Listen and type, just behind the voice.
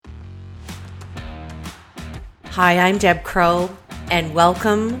Hi, I'm Deb Crow, and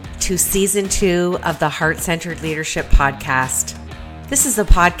welcome to Season 2 of the Heart-Centered Leadership Podcast. This is a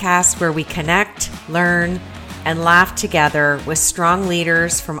podcast where we connect, learn, and laugh together with strong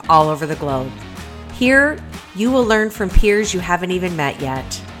leaders from all over the globe. Here, you will learn from peers you haven't even met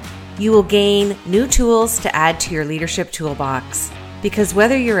yet. You will gain new tools to add to your leadership toolbox. Because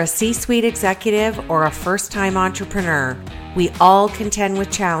whether you're a C-suite executive or a first-time entrepreneur, we all contend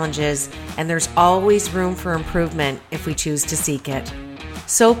with challenges, and there's always room for improvement if we choose to seek it.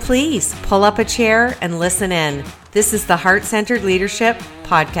 So please pull up a chair and listen in. This is the Heart-Centered Leadership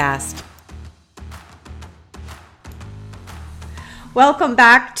Podcast. Welcome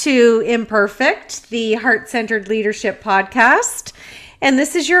back to Imperfect, the Heart-Centered Leadership Podcast. And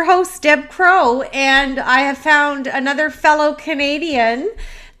this is your host, Deb Crow, and I have found another fellow Canadian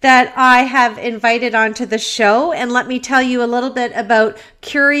that I have invited onto the show. And let me tell you a little bit about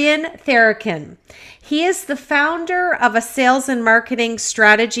Kurian Tharakan. He is the founder of a sales and marketing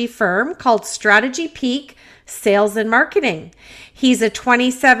strategy firm called Strategy Peak Sales and Marketing. He's a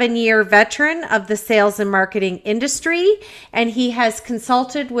 27-year veteran of the sales and marketing industry, and he has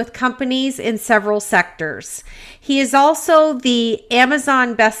consulted with companies in several sectors. He is also the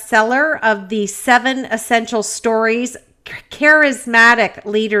Amazon bestseller of the 7 Essential Stories Charismatic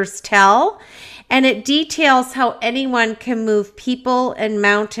Leaders Tell, and it details how anyone can move people and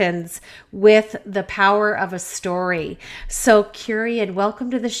mountains with the power of a story. So, Kurian, welcome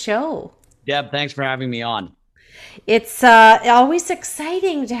to the show. Deb, thanks for having me on. It's always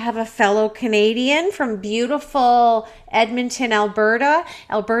exciting to have a fellow Canadian from beautiful Edmonton, Alberta.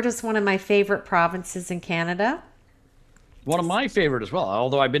 Alberta is one of my favorite provinces in Canada. One of my favorite as well,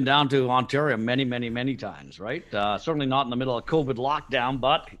 although I've been down to Ontario many times, right? Certainly not in the middle of COVID lockdown,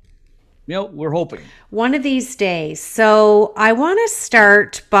 but, we're hoping. One of these days. So I want to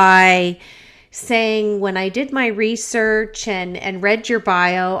start by saying when I did my research and read your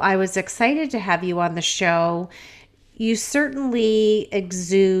bio, I was excited to have you on the show. You certainly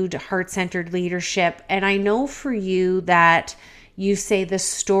exude heart-centered leadership. And I know for you that you say the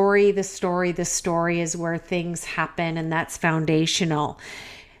story is where things happen, and that's foundational.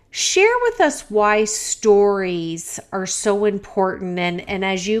 Share with us why stories are so important and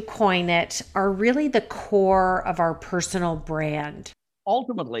as you coin it, are really the core of our personal brand.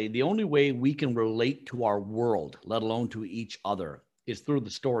 Ultimately, the only way we can relate to our world, let alone to each other, is through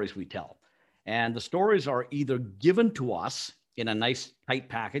the stories we tell. And the stories are either given to us in a nice tight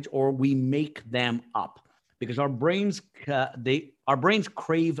package, or we make them up because our brains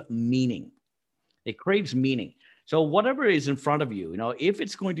crave meaning. It craves meaning. So whatever is in front of you, if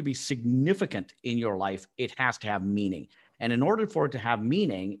it's going to be significant in your life, it has to have meaning. And in order for it to have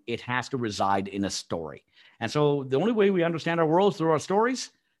meaning, it has to reside in a story. And so the only way we understand our world is through our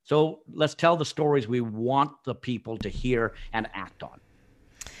stories. So let's tell the stories we want the people to hear and act on.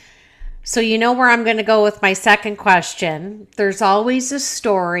 So you know where I'm going to go with my second question. There's always a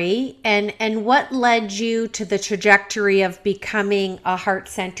story. And what led you to the trajectory of becoming a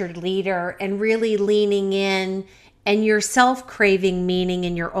heart-centered leader and really leaning in and yourself craving meaning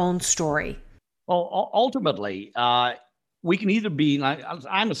in your own story? Well, ultimately, we can either be,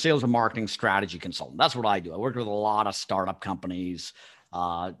 I'm a sales and marketing strategy consultant. That's what I do. I work with a lot of startup companies,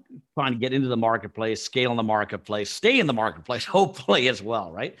 trying to get into the marketplace, scale in the marketplace, stay in the marketplace, hopefully as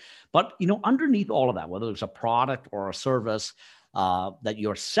well, right? But, underneath all of that, whether it's a product or a service that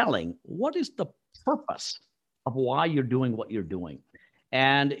you're selling, what is the purpose of why you're doing what you're doing?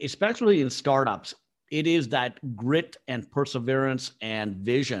 And especially in startups, it is that grit and perseverance and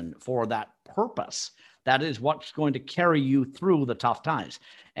vision for that purpose that is what's going to carry you through the tough times.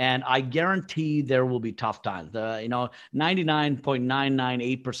 And I guarantee there will be tough times.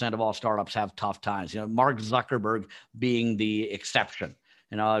 99.998% of all startups have tough times. Mark Zuckerberg being the exception.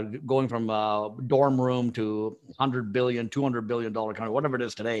 Going from a dorm room to $100 billion, $200 billion company, whatever it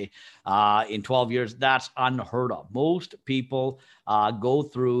is today, in 12 years, that's unheard of. Most people go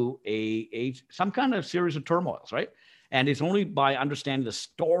through some kind of series of turmoils, right? And it's only by understanding the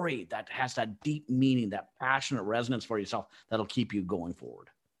story that has that deep meaning, that passionate resonance for yourself, that'll keep you going forward.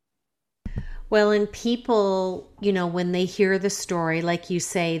 Well, and people, when they hear the story, like you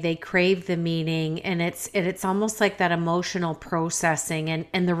say, they crave the meaning, and it's almost like that emotional processing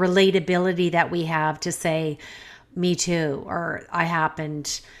and the relatability that we have to say, me too, or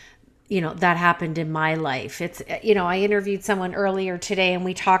that happened in my life. It's, I interviewed someone earlier today and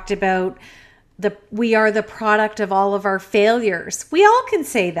we talked about we are the product of all of our failures. We all can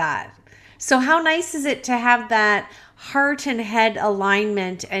say that. So how nice is it to have that heart and head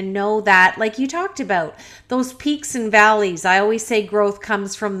alignment and know that, like you talked about, those peaks and valleys. I always say growth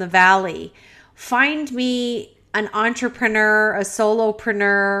comes from the valley. Find me an entrepreneur, a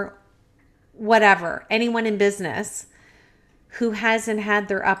solopreneur, whatever, anyone in business who hasn't had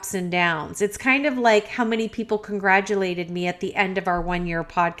their ups and downs. It's kind of like how many people congratulated me at the end of our 1-year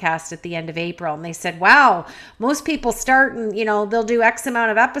podcast at the end of April. And they said, wow, most people start and, they'll do X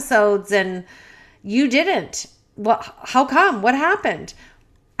amount of episodes and you didn't. Well, how come? What happened?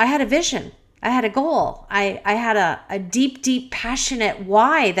 I had a vision. I had a goal. I had a deep, deep, passionate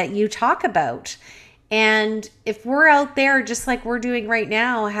why that you talk about. And if we're out there, just like we're doing right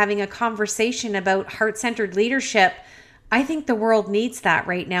now, having a conversation about heart-centered leadership, I think the world needs that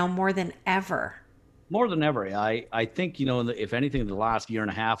right now more than ever. More than ever. I think, if anything, the last year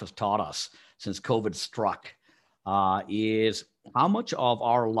and a half has taught us since COVID struck is how much of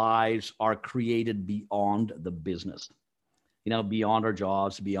our lives are created beyond the business, beyond our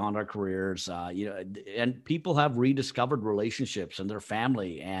jobs, beyond our careers, and people have rediscovered relationships and their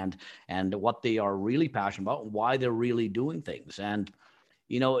family and what they are really passionate about and why they're really doing things. And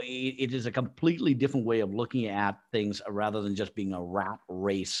it is a completely different way of looking at things rather than just being a rat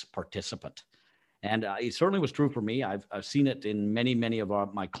race participant. And it certainly was true for me. I've seen it in many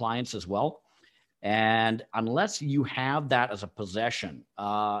of my clients as well. And unless you have that as a possession,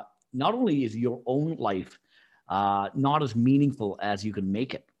 not only is your own life not as meaningful as you can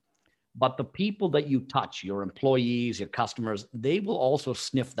make it, but the people that you touch, your employees, your customers, they will also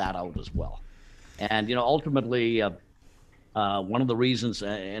sniff that out as well. And, ultimately, one of the reasons,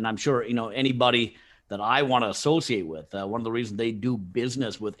 and I'm sure, anybody that I want to associate with, one of the reasons they do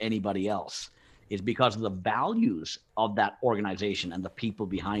business with anybody else is because of the values of that organization and the people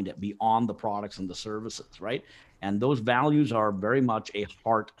behind it, beyond the products and the services, right? And those values are very much a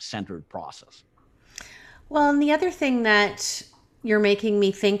heart-centered process. Well, and the other thing that you're making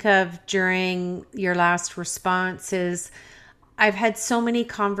me think of during your last response is I've had so many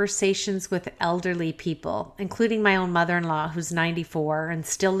conversations with elderly people, including my own mother-in-law who's 94 and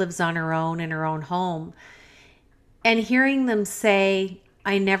still lives on her own in her own home. And hearing them say,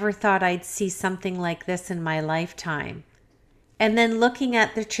 I never thought I'd see something like this in my lifetime. And then looking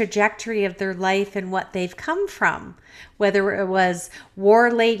at the trajectory of their life and what they've come from, whether it was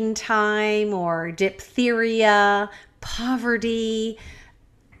war-laden time or diphtheria, poverty,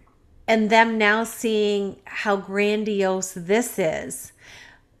 and them now seeing how grandiose this is.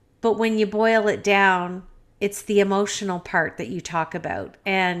 But when you boil it down, it's the emotional part that you talk about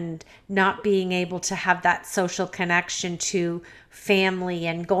and not being able to have that social connection to family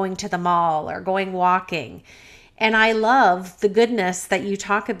and going to the mall or going walking. And I love the goodness that you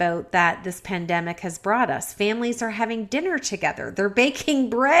talk about that this pandemic has brought us. Families are having dinner together. They're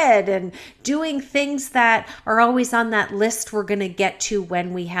baking bread and doing things that are always on that list we're going to get to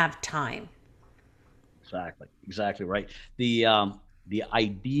when we have time. Exactly right. The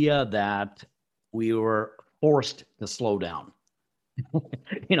idea that we were forced to slow down.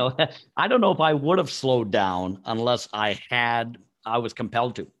 I don't know if I would have slowed down unless I was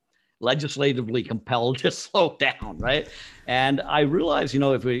compelled to. Legislatively compelled to slow down, right? And I realize,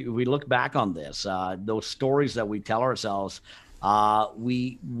 if we look back on this, those stories that we tell ourselves,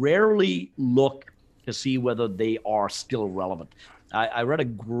 we rarely look to see whether they are still relevant. I read a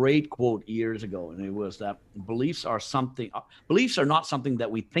great quote years ago, and it was that beliefs are not something that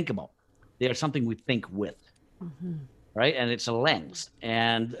we think about. They are something we think with, right? And it's a lens.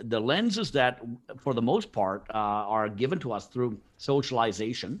 And the lenses that, for the most part, are given to us through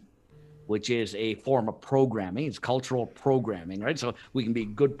socialization, which is a form of programming. It's cultural programming, right? So we can be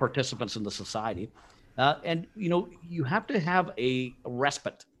good participants in the society. And, you have to have a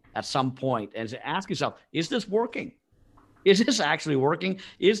respite at some point and ask yourself, is this working? Is this actually working?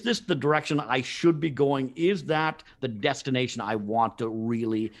 Is this the direction I should be going? Is that the destination I want to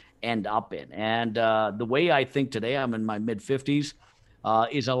really end up in? And the way I think today, I'm in my mid-50s,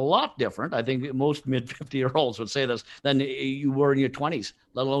 is a lot different. I think most mid-50-year-olds would say this than you were in your 20s,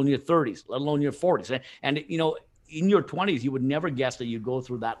 let alone your 30s, let alone your 40s. And in your 20s, you would never guess that you'd go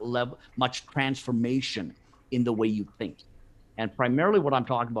through that level, much transformation in the way you think. And primarily what I'm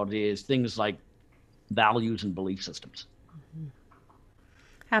talking about is things like values and belief systems.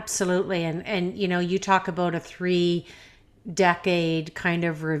 Absolutely. And you talk about a 3-decade kind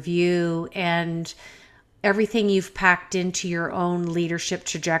of review and everything you've packed into your own leadership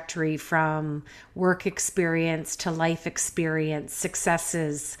trajectory, from work experience to life experience,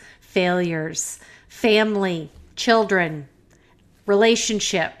 successes, failures, family, children,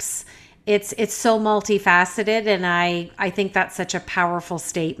 relationships. It's so multifaceted, and I think that's such a powerful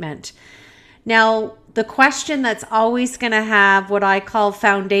statement. Now, the question that's always going to have what I call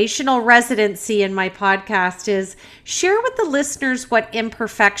foundational residency in my podcast is share with the listeners what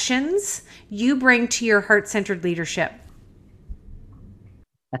imperfections you bring to your heart-centered leadership.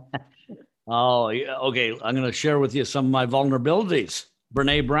 Oh, yeah. Okay. I'm going to share with you some of my vulnerabilities.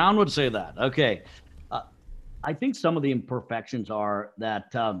 Brene Brown would say that. Okay. I think some of the imperfections are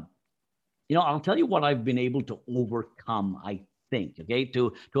that, I'll tell you what I've been able to overcome, I think, okay,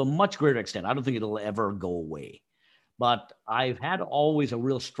 to a much greater extent. I don't think it'll ever go away. But I've had always a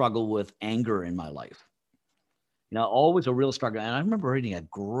real struggle with anger in my life. Always a real struggle. And I remember reading a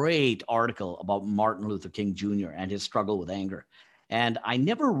great article about Martin Luther King Jr. and his struggle with anger. And I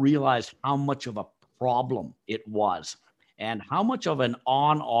never realized how much of a problem it was and how much of an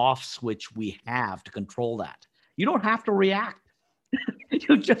on-off switch we have to control that. You don't have to react.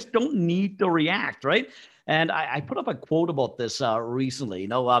 You just don't need to react, right? And I put up a quote about this recently.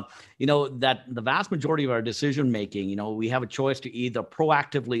 That the vast majority of our decision making, we have a choice to either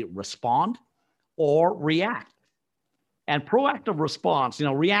proactively respond or react. And proactive response,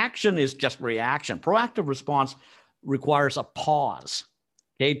 reaction is just reaction. Proactive response requires a pause,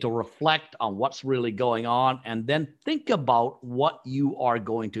 okay, to reflect on what's really going on and then think about what you are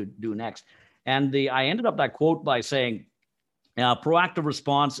going to do next. And I ended up that quote by saying, proactive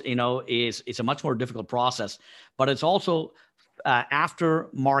response, is a much more difficult process, but it's also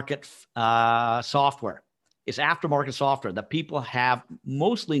aftermarket software. It's aftermarket software that people have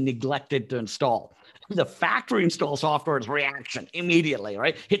mostly neglected to install. The factory install software is reaction immediately,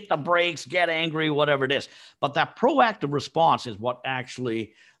 right? Hit the brakes, get angry, whatever it is. But that proactive response is what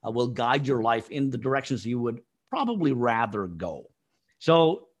actually will guide your life in the directions you would probably rather go.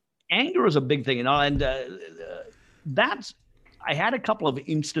 So anger is a big thing, and I had a couple of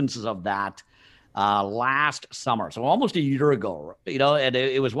instances of that last summer. So almost a year ago, and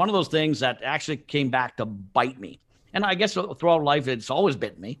it was one of those things that actually came back to bite me. And I guess throughout life, it's always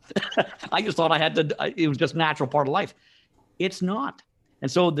bitten me. I just thought it was just a natural part of life. It's not.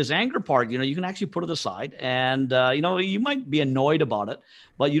 And so this anger part, you can actually put it aside and, you might be annoyed about it,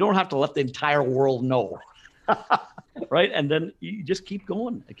 but you don't have to let the entire world know. Right. And then you just keep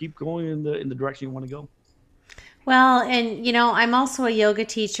going in the direction you want to go. Well, and I'm also a yoga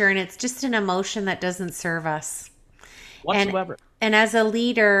teacher, and it's just an emotion that doesn't serve us whatsoever. And as a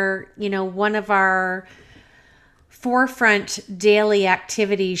leader, one of our forefront daily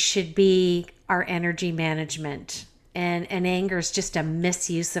activities should be our energy management. And anger is just a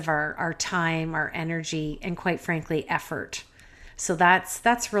misuse of our time, our energy, and quite frankly, effort. So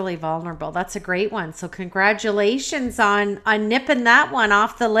that's really vulnerable. That's a great one. So congratulations on nipping that one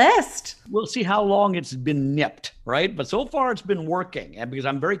off the list. We'll see how long it's been nipped, right? But so far it's been working, and because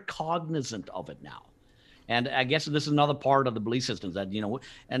I'm very cognizant of it now. And I guess this is another part of the belief system that,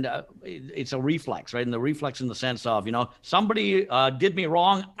 it's a reflex, right? And the reflex in the sense of, somebody did me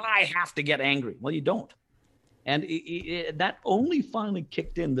wrong, I have to get angry. Well, you don't. And that only finally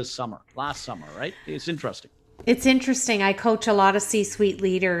kicked in last summer, right? It's interesting. It's interesting. I coach a lot of C-suite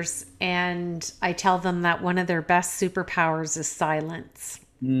leaders, and I tell them that one of their best superpowers is silence.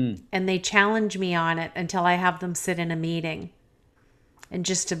 And they challenge me on it until I have them sit in a meeting and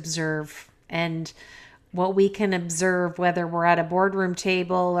just observe. And what we can observe, whether we're at a boardroom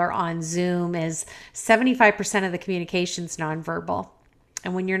table or on Zoom, is 75% of the communication's nonverbal.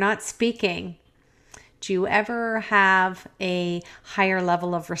 And when you're not speaking, do you ever have a higher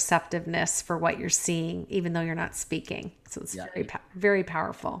level of receptiveness for what you're seeing, even though you're not speaking? So it's very, very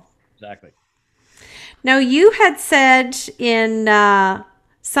powerful. Exactly. Now, you had said in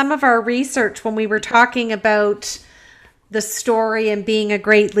some of our research when we were talking about the story and being a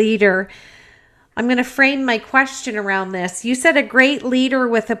great leader, I'm going to frame my question around this. You said a great leader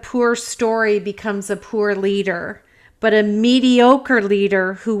with a poor story becomes a poor leader, but a mediocre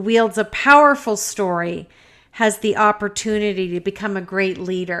leader who wields a powerful story has the opportunity to become a great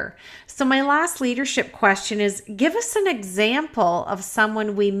leader. So my last leadership question is, give us an example of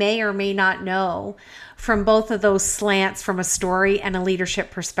someone we may or may not know from both of those slants, from a story and a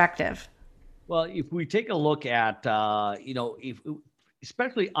leadership perspective. Well, if we take a look at,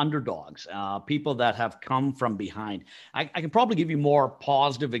 especially underdogs, people that have come from behind, I can probably give you more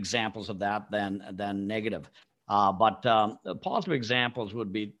positive examples of that than negative. But positive examples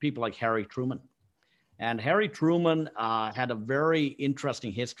would be people like Harry Truman. And Harry Truman had a very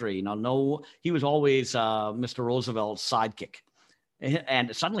interesting history. He was always Mr. Roosevelt's sidekick.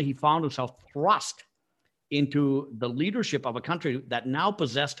 And suddenly he found himself thrust into the leadership of a country that now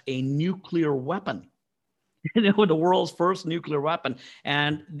possessed a nuclear weapon. The world's first nuclear weapon,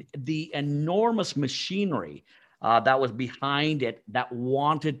 and the enormous machinery that was behind it that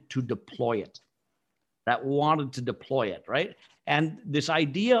wanted to deploy it. that wanted to deploy it, right? And this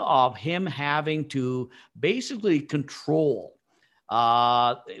idea of him having to basically control,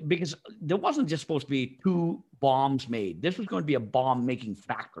 because there wasn't just supposed to be 2 bombs made. This was going to be a bomb making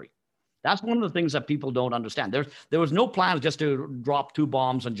factory. That's one of the things that people don't understand. There was no plan just to drop 2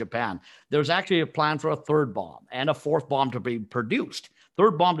 bombs on Japan. There's actually a plan for a 3rd bomb and a 4th bomb to be produced.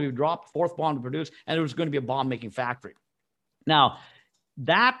 3rd bomb to be dropped, 4th bomb to produce, and it was going to be a bomb making factory. Now,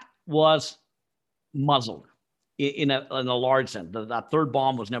 that was muzzled in a large sense. That 3rd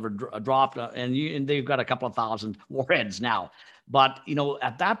bomb was never dropped, and they've got a couple of thousand warheads now. But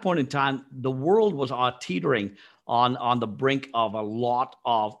at that point in time, the world was teetering on the brink of a lot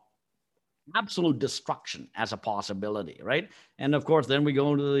of absolute destruction as a possibility, right? And of course, then we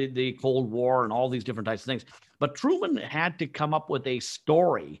go into the Cold War and all these different types of things. But Truman had to come up with a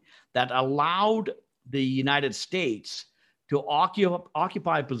story that allowed the United States to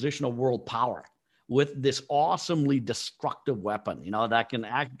occupy a position of world power with this awesomely destructive weapon, that can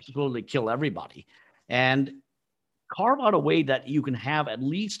absolutely kill everybody, and carve out a way that you can have at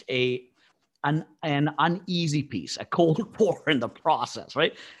least an uneasy peace, a Cold War in the process,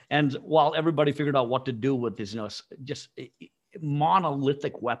 right? And while everybody figured out what to do with this, just a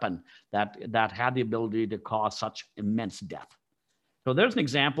monolithic weapon that had the ability to cause such immense death. So there's an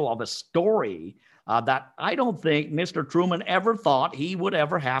example of a story that I don't think Mr. Truman ever thought he would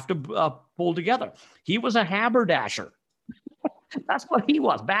ever have to pull together. He was a haberdasher. That's what he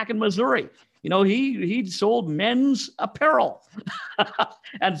was back in Missouri. He sold men's apparel.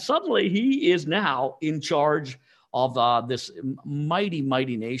 And suddenly he is now in charge of this mighty,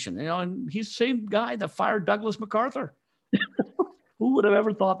 mighty nation. And he's the same guy that fired Douglas MacArthur. Who would have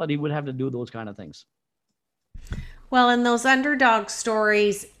ever thought that he would have to do those kind of things? Well, and those underdog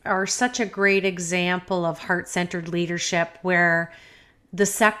stories are such a great example of heart-centered leadership where the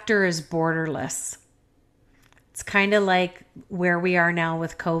sector is borderless. It's kind of like where we are now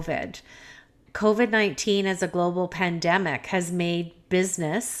with COVID. COVID-19 as a global pandemic has made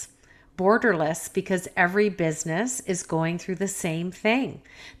business borderless because every business is going through the same thing,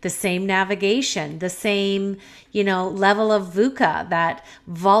 the same navigation, the same, level of VUCA, that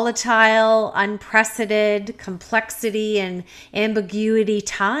volatile, unprecedented complexity and ambiguity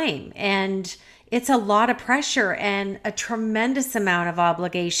time. And it's a lot of pressure and a tremendous amount of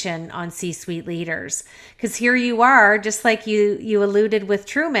obligation on C-suite leaders. Because here you are, just like you alluded with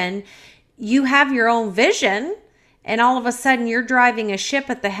Truman, you have your own vision, and all of a sudden you're driving a ship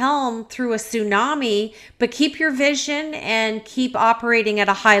at the helm through a tsunami, but keep your vision and keep operating at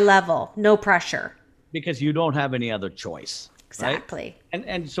a high level, no pressure. Because you don't have any other choice. Exactly. Right?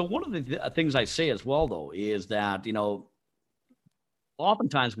 And so one of the things I say as well, though, is that,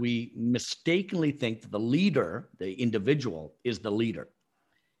 oftentimes we mistakenly think that the leader, the individual, is the leader.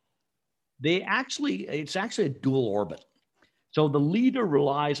 It's actually a dual orbit. So the leader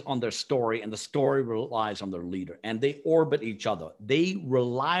relies on their story and the story relies on their leader, and they orbit each other. They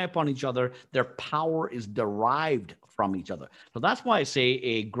rely upon each other. Their power is derived from each other. So that's why I say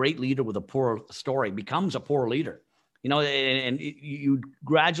a great leader with a poor story becomes a poor leader, and you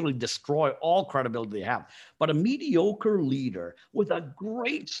gradually destroy all credibility they have. But a mediocre leader with a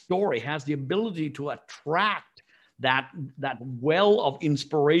great story has the ability to attract that well of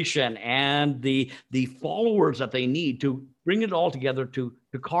inspiration and the followers that they need to bring it all together to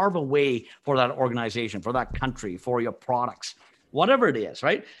carve a way for that organization, for that country, for your products, whatever it is,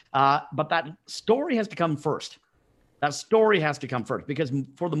 right? But that story has to come first. That story has to come first, because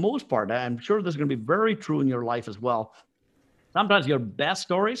for the most part, I'm sure this is going to be very true in your life as well. Sometimes your best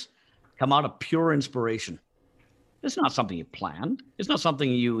stories come out of pure inspiration. It's not something you planned. It's not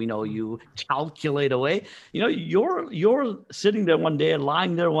something you calculate away. You're sitting there one day,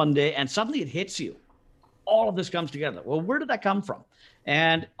 lying there one day, and suddenly it hits you. All of this comes together. Well, where did that come from?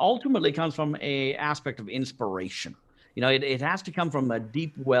 And ultimately it comes from an aspect of inspiration. It has to come from a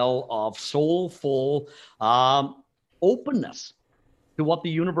deep well of soulful openness to what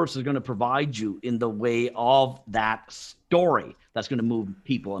the universe is going to provide you in the way of that story that's going to move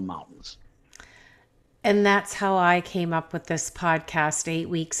people and mountains. And that's how I came up with this podcast 8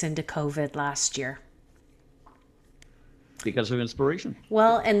 weeks into COVID last year. Because of inspiration.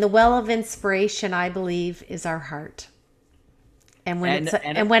 Well, and the well of inspiration, I believe, is our heart. And when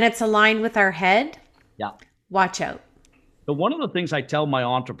it's aligned with our head, watch out. So one of the things I tell my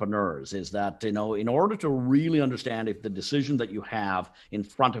entrepreneurs is that, in order to really understand if the decision that you have in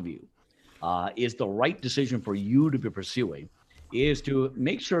front of you is the right decision for you to be pursuing, is to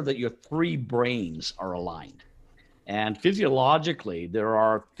make sure that your 3 brains are aligned. And physiologically, there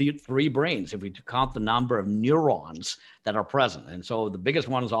are 3 brains if we count the number of neurons that are present. And so the biggest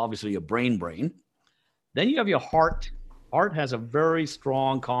one is obviously your brain. Then you have your heart. Heart has a very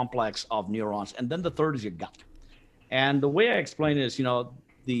strong complex of neurons. And then the third is your gut. And the way I explain it is,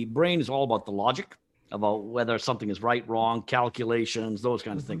 the brain is all about the logic, about whether something is right, wrong, calculations, those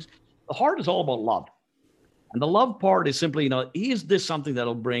kinds of things. The heart is all about love. And the love part is simply, is this something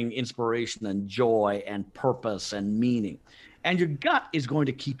that'll bring inspiration and joy and purpose and meaning? And your gut is going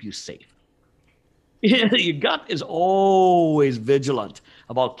to keep you safe. Your gut is always vigilant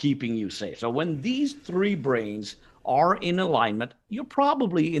about keeping you safe. So when these three brains are in alignment, you're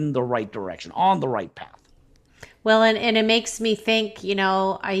probably in the right direction, on the right path. Well, and it makes me think,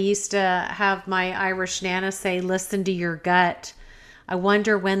 I used to have my Irish Nana say, listen to your gut. I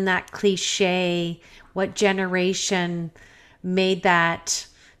wonder when that cliche, what generation made that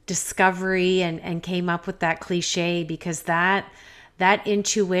discovery and came up with that cliche, because that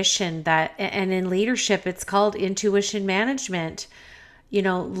intuition, and in leadership, it's called intuition management.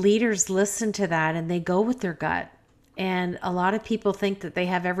 Leaders listen to that and they go with their gut. And a lot of people think that they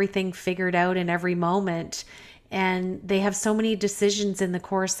have everything figured out in every moment. And they have so many decisions in the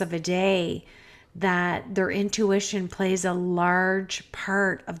course of a day that their intuition plays a large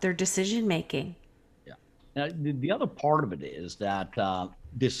part of their decision making. Yeah. Now, the other part of it is that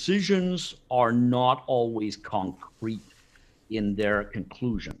decisions are not always concrete in their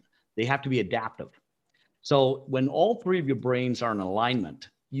conclusion. They have to be adaptive. So when all three of your brains are in alignment,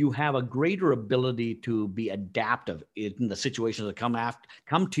 you have a greater ability to be adaptive in the situations that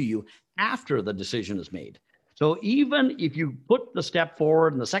come to you after the decision is made. So even if you put the step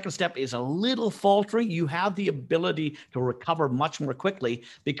forward and the second step is a little faltering, you have the ability to recover much more quickly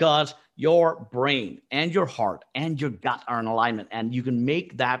because your brain and your heart and your gut are in alignment, and you can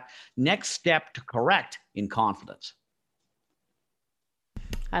make that next step to correct in confidence.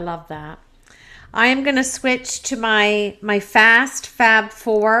 I love that. I am going to switch to my fast Fab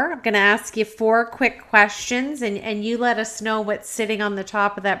Four. I'm going to ask you 4 quick questions, and you let us know what's sitting on the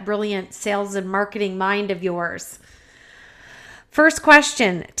top of that brilliant sales and marketing mind of yours. First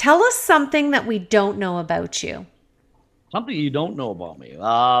question, tell us something that we don't know about you. Something you don't know about me.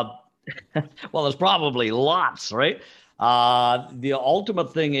 Well, there's probably lots, right? The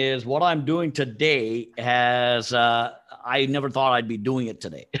ultimate thing is what I'm doing today I never thought I'd be doing it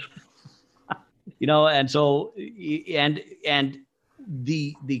today. And so, and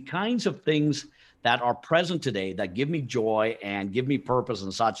the kinds of things that are present today that give me joy and give me purpose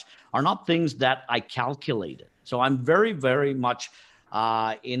and such are not things that I calculated. So I'm very, very much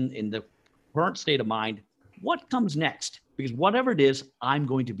in the current state of mind. What comes next? Because whatever it is, I'm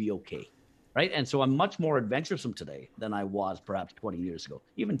going to be okay, right? And so I'm much more adventuresome today than I was perhaps 20 years ago,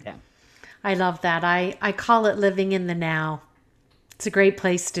 even 10. I love that. I call it living in the now. It's a great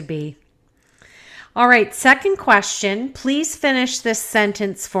place to be. All right, second question. Please finish this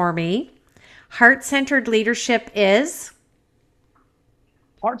sentence for me. Heart-centered leadership is?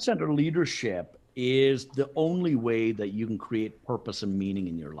 Heart-centered leadership is the only way that you can create purpose and meaning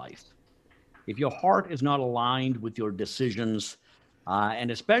in your life. If your heart is not aligned with your decisions,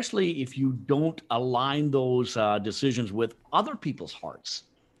 and especially if you don't align those decisions with other people's hearts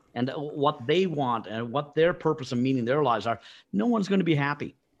and what they want and what their purpose and meaning in their lives are, no one's going to be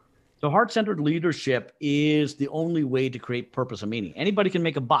happy. So heart-centered leadership is the only way to create purpose and meaning. Anybody can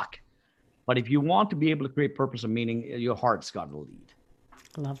make a buck, but if you want to be able to create purpose and meaning, your heart's got to lead.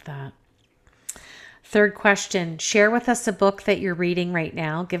 Love that. Third question, share with us a book that you're reading right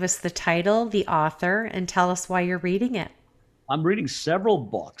now. Give us the title, the author, and tell us why you're reading it. I'm reading several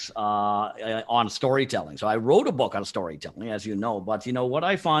books on storytelling. So I wrote a book on storytelling, as you know, but what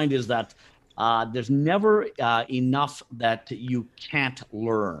I find is that there's never enough that you can't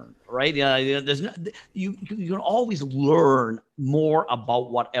learn, right? You can always learn more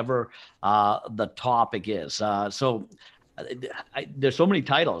about whatever the topic is. There's so many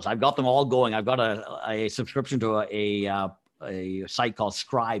titles. I've got them all going. I've got a subscription to a site called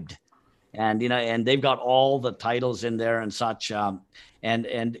Scribed, and they've got all the titles in there and such.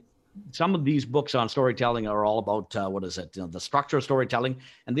 And some of these books on storytelling are all about the structure of storytelling,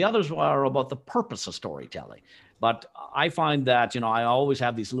 and the others are about the purpose of storytelling. But I find that I always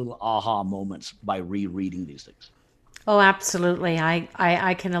have these little aha moments by rereading these things. Oh, absolutely.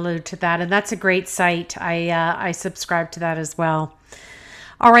 I can allude to that, and that's a great site. I subscribe to that as well.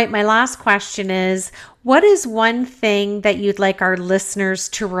 All right, my last question is, what is one thing that you'd like our listeners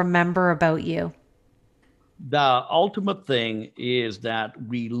to remember about you? The ultimate thing is that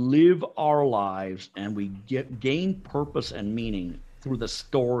we live our lives and we gain purpose and meaning through the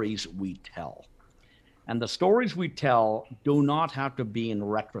stories we tell. And the stories we tell do not have to be in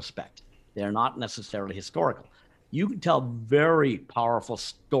retrospect. They're not necessarily historical. you can tell very powerful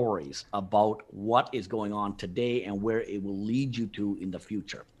stories about what is going on today and where it will lead you to in the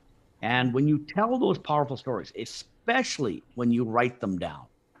future. And when you tell those powerful stories, especially when you write them down,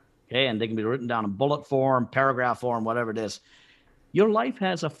 okay, and they can be written down in bullet form, paragraph form, whatever it is, your life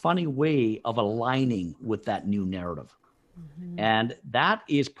has a funny way of aligning with that new narrative. Mm-hmm. And that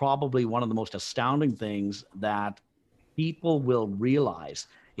is probably one of the most astounding things that people will realize,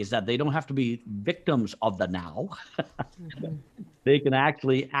 is that they don't have to be victims of the now. Mm-hmm. They can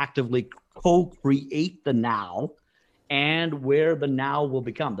actually actively co-create the now and where the now will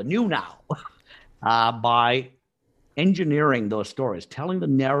become, the new now, by engineering those stories, telling the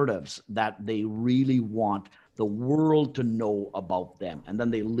narratives that they really want the world to know about them. And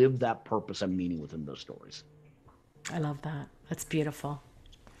then they live that purpose and meaning within those stories. I love that. That's beautiful.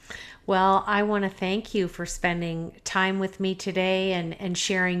 Well, I want to thank you for spending time with me today and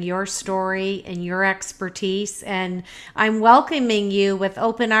sharing your story and your expertise. And I'm welcoming you with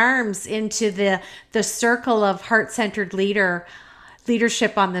open arms into the circle of heart-centered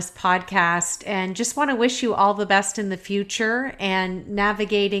leadership on this podcast, and just want to wish you all the best in the future and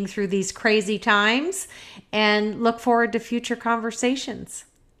navigating through these crazy times, and look forward to future conversations.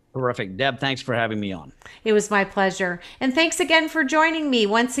 Terrific. Deb, thanks for having me on. It was my pleasure. And thanks again for joining me.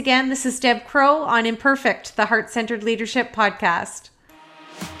 Once again, this is Deb Crow on Imperfect, the Heart-Centered Leadership Podcast.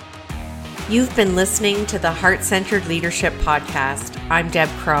 You've been listening to the Heart-Centered Leadership Podcast. I'm Deb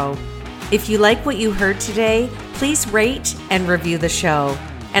Crow. If you like what you heard today, please rate and review the show.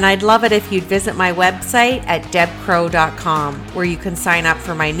 And I'd love it if you'd visit my website at debcrow.com, where you can sign up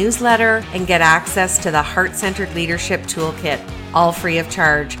for my newsletter and get access to the Heart-Centered Leadership Toolkit, all free of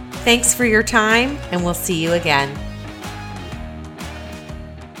charge. Thanks for your time, and we'll see you again.